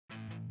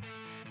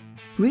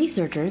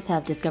Researchers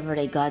have discovered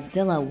a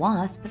Godzilla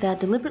wasp that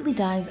deliberately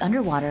dives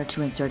underwater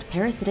to insert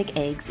parasitic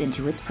eggs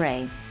into its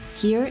prey.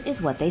 Here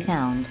is what they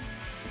found.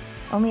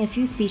 Only a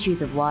few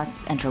species of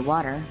wasps enter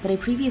water, but a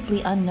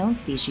previously unknown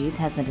species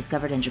has been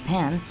discovered in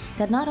Japan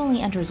that not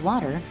only enters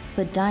water,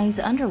 but dives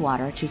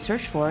underwater to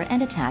search for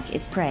and attack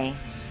its prey.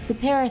 The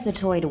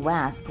parasitoid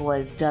wasp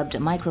was dubbed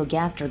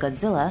Microgaster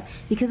Godzilla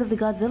because of the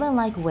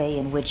Godzilla-like way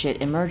in which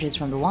it emerges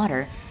from the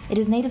water. It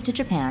is native to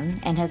Japan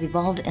and has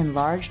evolved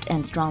enlarged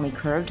and strongly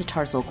curved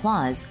tarsal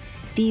claws.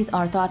 These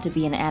are thought to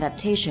be an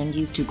adaptation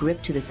used to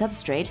grip to the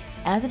substrate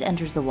as it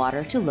enters the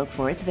water to look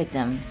for its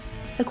victim.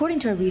 According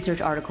to a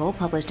research article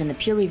published in the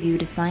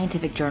peer-reviewed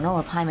scientific Journal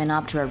of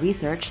Hymenoptera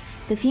Research,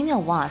 the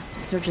female wasp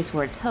searches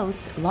for its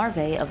hosts,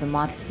 larvae of the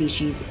moth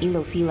species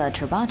Elophila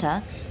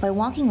turbata, by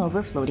walking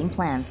over floating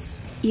plants.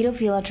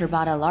 Elophila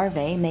turbata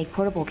larvae make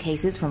portable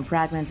cases from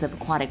fragments of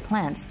aquatic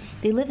plants.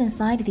 They live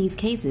inside these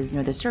cases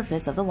near the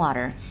surface of the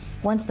water.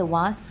 Once the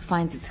wasp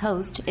finds its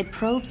host, it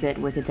probes it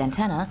with its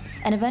antennae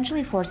and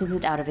eventually forces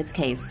it out of its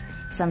case.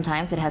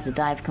 Sometimes it has to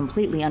dive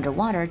completely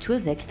underwater to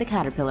evict the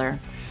caterpillar.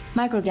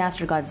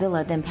 Microgaster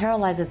Godzilla then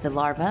paralyzes the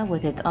larva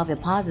with its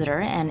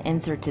ovipositor and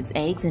inserts its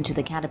eggs into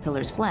the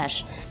caterpillar's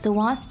flesh. The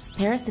wasp's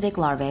parasitic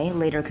larvae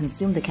later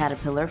consume the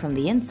caterpillar from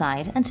the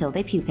inside until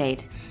they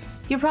pupate.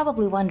 You're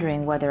probably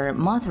wondering whether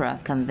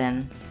Mothra comes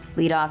in.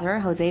 Lead author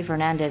Jose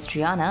Fernandez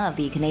Triana of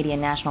the Canadian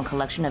National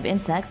Collection of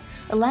Insects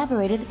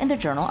elaborated in the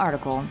journal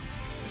article.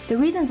 The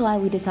reasons why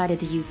we decided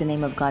to use the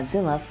name of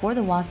Godzilla for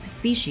the wasp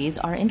species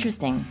are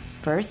interesting.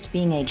 First,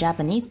 being a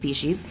Japanese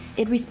species,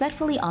 it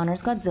respectfully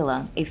honors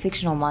Godzilla, a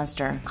fictional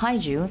monster,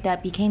 kaiju,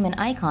 that became an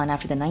icon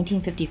after the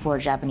 1954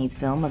 Japanese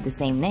film of the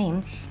same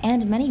name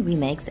and many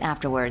remakes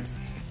afterwards.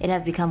 It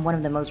has become one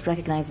of the most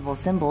recognizable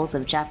symbols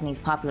of Japanese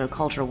popular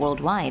culture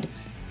worldwide.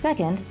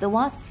 Second, the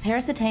wasp's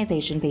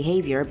parasitization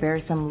behavior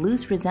bears some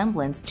loose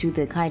resemblance to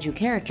the kaiju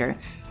character,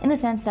 in the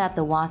sense that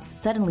the wasp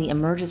suddenly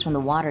emerges from the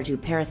water to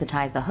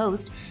parasitize the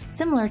host,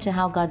 similar to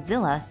how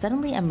Godzilla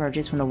suddenly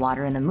emerges from the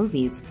water in the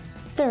movies.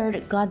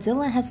 Third,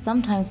 Godzilla has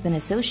sometimes been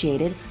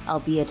associated,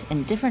 albeit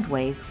in different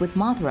ways, with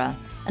Mothra,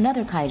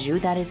 another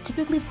kaiju that is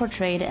typically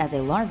portrayed as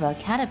a larva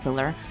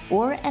caterpillar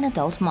or an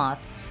adult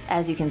moth.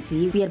 As you can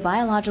see, we had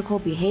biological,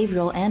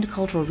 behavioral, and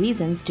cultural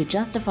reasons to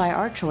justify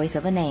our choice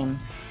of a name.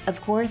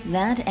 Of course,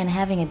 that and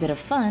having a bit of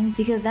fun,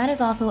 because that is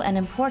also an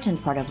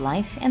important part of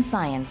life and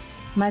science.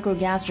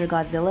 Microgaster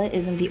Godzilla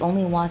isn't the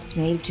only wasp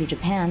native to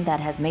Japan that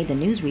has made the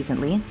news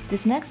recently.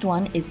 This next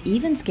one is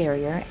even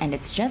scarier, and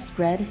it's just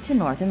spread to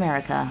North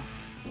America.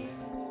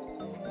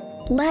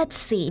 Let's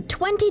see,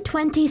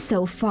 2020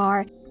 so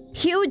far.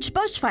 Huge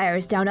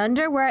bushfires down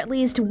under where at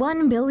least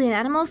 1 billion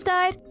animals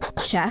died?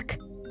 Check.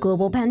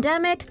 Global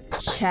pandemic?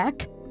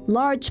 Check.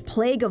 Large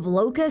plague of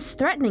locusts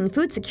threatening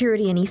food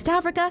security in East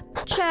Africa?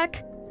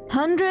 Check.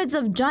 Hundreds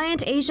of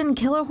giant Asian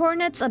killer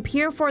hornets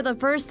appear for the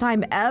first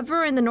time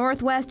ever in the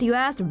Northwest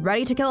US,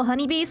 ready to kill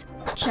honeybees?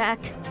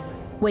 Check.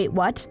 Wait,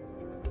 what?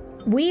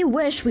 We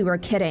wish we were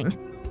kidding.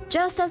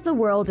 Just as the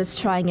world is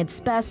trying its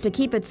best to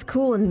keep its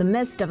cool in the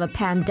midst of a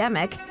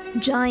pandemic,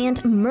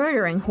 giant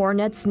murdering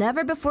hornets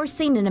never before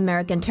seen in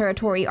American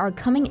territory are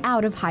coming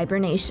out of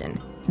hibernation.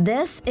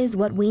 This is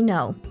what we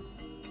know.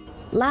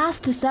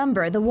 Last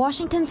December, the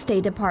Washington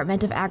State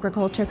Department of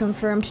Agriculture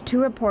confirmed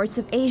 2 reports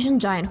of Asian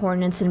giant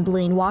hornets in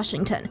Blaine,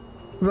 Washington.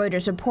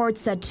 Reuters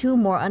reports that 2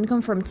 more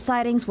unconfirmed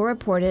sightings were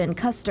reported in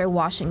Custer,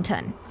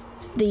 Washington.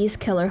 These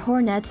killer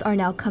hornets are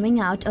now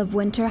coming out of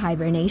winter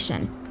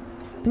hibernation.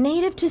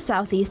 Native to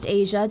Southeast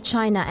Asia,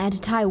 China,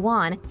 and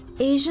Taiwan,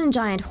 Asian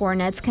giant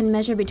hornets can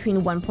measure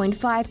between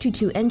 1.5 to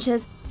 2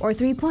 inches or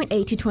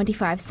 3.8 to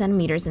 25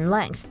 centimeters in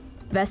length.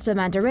 Vespa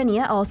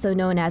mandarinia, also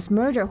known as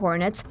murder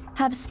hornets,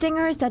 have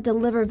stingers that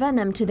deliver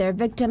venom to their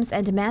victims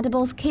and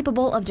mandibles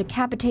capable of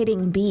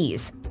decapitating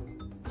bees.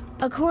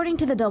 According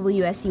to the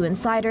WSU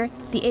Insider,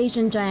 the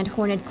Asian giant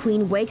hornet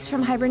queen wakes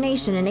from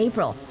hibernation in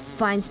April,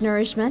 finds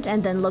nourishment,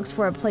 and then looks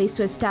for a place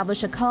to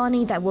establish a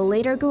colony that will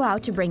later go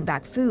out to bring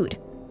back food.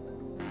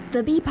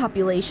 The bee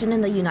population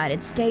in the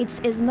United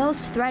States is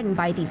most threatened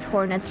by these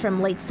hornets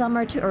from late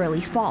summer to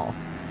early fall.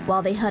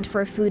 While they hunt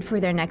for food for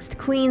their next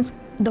queens,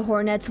 the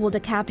hornets will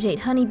decapitate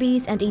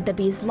honeybees and eat the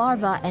bees'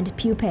 larvae and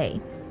pupae.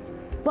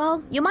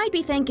 Well, you might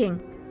be thinking,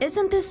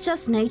 isn't this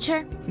just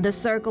nature? The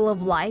circle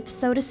of life,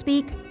 so to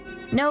speak?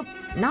 Nope,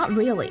 not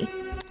really.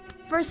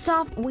 First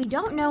off, we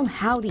don't know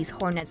how these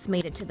hornets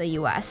made it to the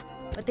US,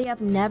 but they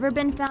have never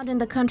been found in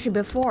the country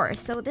before,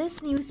 so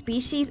this new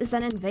species is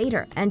an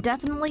invader and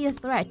definitely a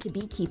threat to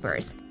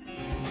beekeepers.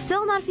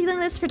 Still not feeling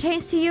this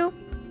pertains to you?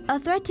 A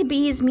threat to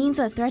bees means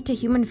a threat to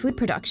human food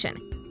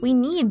production. We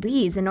need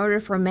bees in order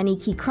for many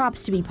key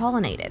crops to be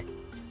pollinated.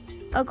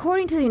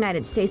 According to the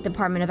United States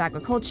Department of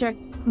Agriculture,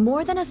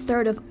 more than a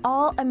third of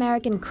all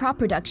American crop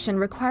production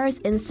requires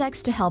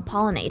insects to help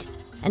pollinate,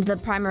 and the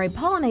primary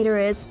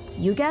pollinator is,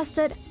 you guessed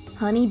it,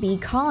 honeybee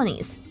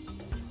colonies.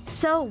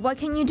 So what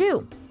can you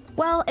do?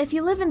 Well, if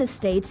you live in the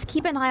States,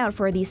 keep an eye out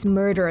for these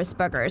murderous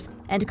buggers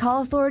and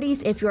call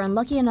authorities if you're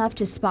unlucky enough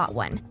to spot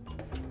one.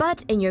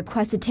 But in your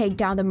quest to take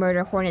down the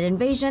murder hornet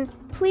invasion,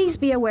 please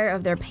be aware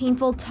of their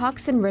painful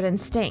toxin-ridden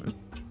sting.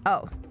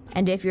 Oh,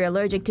 and if you're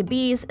allergic to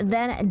bees,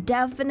 then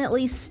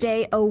definitely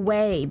stay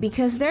away,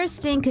 because their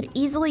sting could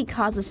easily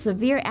cause a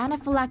severe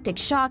anaphylactic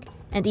shock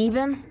and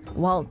even,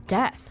 well,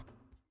 death.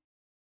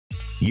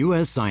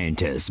 U.S.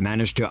 scientists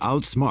managed to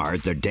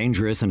outsmart the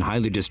dangerous and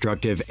highly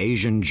destructive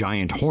Asian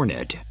giant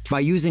hornet by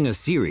using a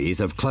series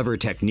of clever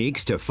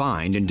techniques to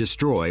find and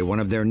destroy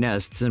one of their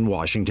nests in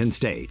Washington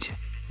state.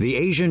 The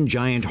Asian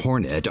giant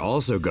hornet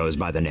also goes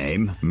by the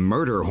name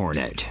murder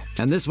hornet,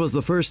 and this was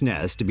the first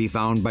nest to be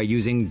found by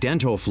using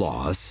dental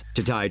floss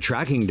to tie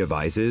tracking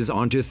devices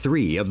onto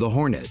 3 of the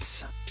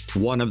hornets.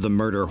 One of the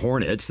murder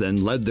hornets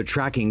then led the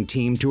tracking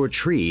team to a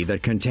tree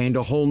that contained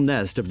a whole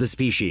nest of the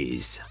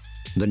species.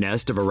 The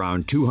nest of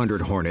around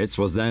 200 hornets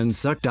was then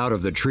sucked out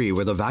of the tree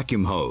with a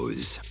vacuum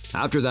hose.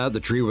 After that,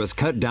 the tree was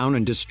cut down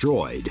and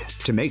destroyed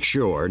to make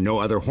sure no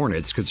other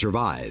hornets could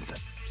survive.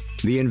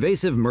 The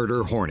invasive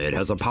murder hornet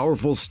has a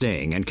powerful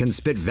sting and can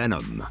spit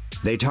venom.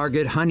 They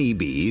target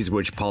honeybees,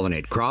 which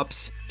pollinate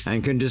crops,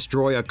 and can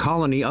destroy a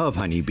colony of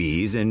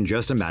honeybees in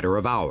just a matter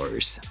of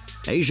hours.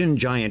 Asian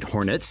giant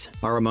hornets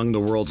are among the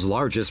world's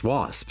largest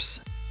wasps.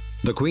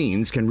 The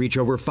queens can reach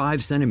over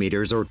 5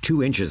 centimeters or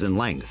 2 inches in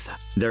length.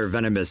 Their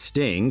venomous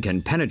sting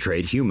can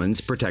penetrate humans'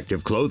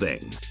 protective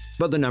clothing,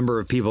 but the number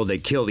of people they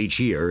kill each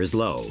year is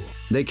low.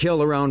 They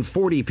kill around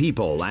 40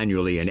 people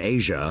annually in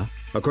Asia,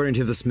 according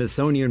to the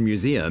Smithsonian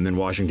Museum in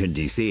Washington,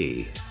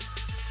 D.C.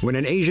 When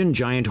an Asian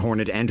giant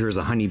hornet enters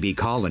a honeybee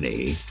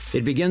colony,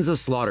 it begins a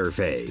slaughter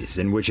phase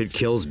in which it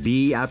kills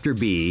bee after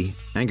bee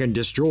and can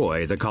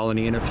destroy the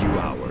colony in a few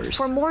hours.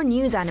 For more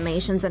news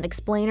animations and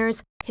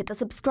explainers, hit the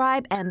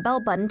subscribe and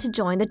bell button to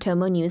join the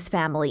TomoNews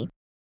family.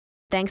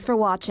 Thanks for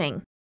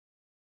watching.